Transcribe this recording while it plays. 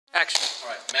action. All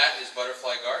right, Matt is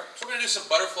butterfly guard. So we're going to do some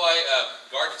butterfly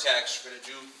guard attacks. We're going to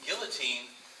do guillotine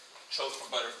choke from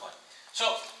butterfly.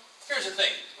 So here's the thing.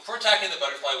 If we're attacking the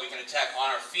butterfly, we can attack on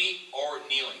our feet or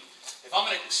kneeling. If I'm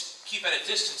going to keep at a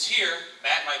distance here,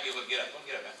 Matt might be able to get up. Don't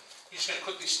get up, Matt. He's just going to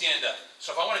quickly stand up.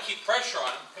 So if I want to keep pressure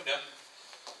on him, come down.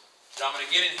 So I'm going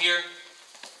to get in here.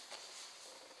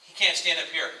 He can't stand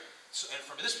up here. So, and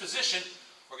from this position,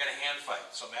 we're going to hand fight.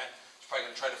 So Matt is probably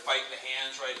going to try to fight the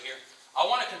hands right here. I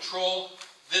want to control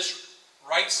this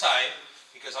right side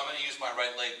because I'm going to use my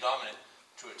right leg dominant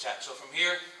to attack. So from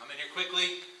here, I'm in here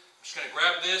quickly. I'm just going to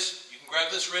grab this. You can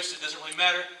grab this wrist. It doesn't really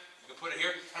matter. You can put it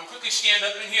here. And I'm quickly stand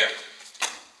up in here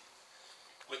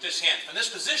with this hand. From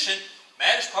this position,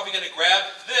 Matt is probably going to grab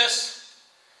this,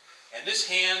 and this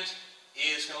hand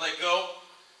is going to let go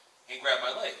and grab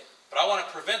my leg. But I want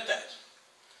to prevent that.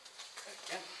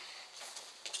 Okay.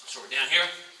 So we're down here.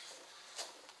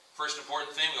 First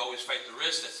important thing, we always fight the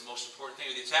wrist. That's the most important thing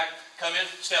of the attack. Come in,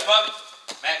 step up.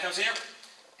 Matt comes in here.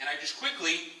 And I just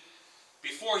quickly,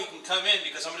 before he can come in,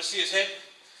 because I'm going to see his head,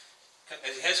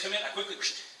 as his head's come in, I quickly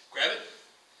grab it.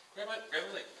 Grab my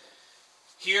leg.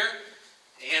 Here,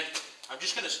 and I'm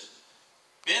just going to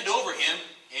bend over him,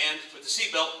 and with the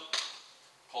seatbelt,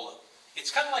 pull up.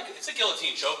 It's kind of like, it's a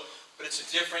guillotine choke, but it's a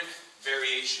different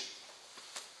variation.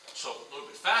 So, a little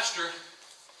bit faster.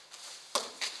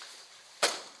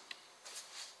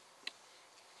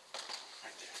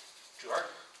 Right there. Too hard.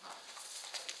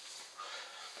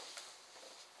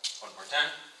 One more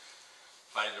time.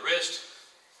 Fighting the wrist.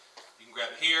 You can grab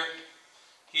it here,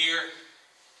 here,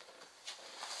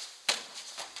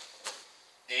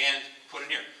 and put it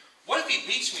in here. What if he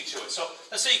beats me to it? So,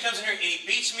 let's say he comes in here and he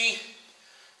beats me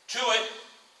to it,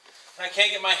 and I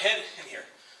can't get my head in here.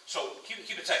 So, keep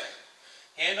it tight.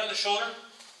 Hand on the shoulder.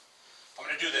 I'm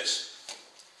going to do this.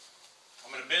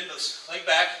 I'm going to bend this leg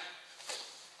back,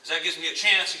 because that gives me a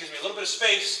chance, it gives me a little bit of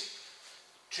space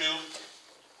to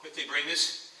quickly bring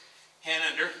this hand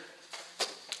under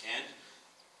and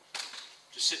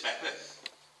just sit back there.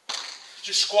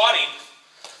 Just squatting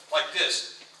like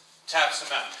this taps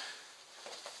them out.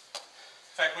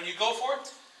 In fact, when you go for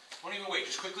it, don't even wait.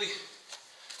 Just quickly,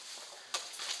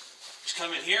 just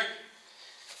come in here.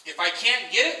 If I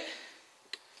can't get it,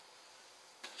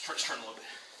 let's turn a little bit.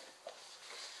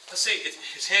 Let's say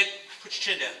his head, put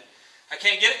your chin down. I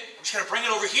can't get it. I'm just going to bring it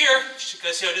over here. You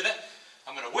guys see how I did that?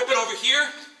 I'm going to whip it over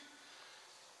here,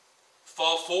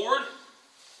 fall forward,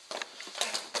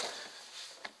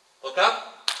 look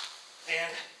up,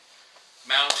 and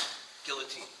mount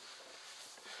guillotine.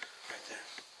 Right there.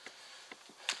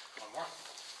 One more.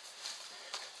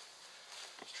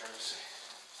 Let's try to see.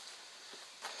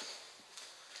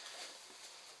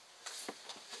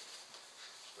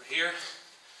 We're here.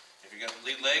 If you're going to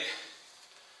lead leg,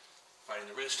 fighting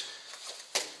the wrist,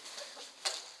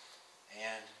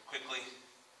 and quickly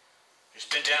just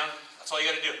bend down. That's all you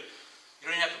got to do. You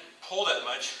don't even have to pull that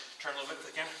much. Turn a little bit for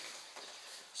the camera.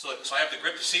 So I have the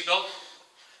grip to seatbelt,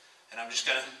 and I'm just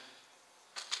going to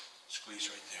squeeze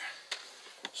right there.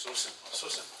 So simple, so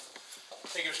simple.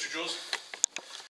 Thank you, Mr. Jules.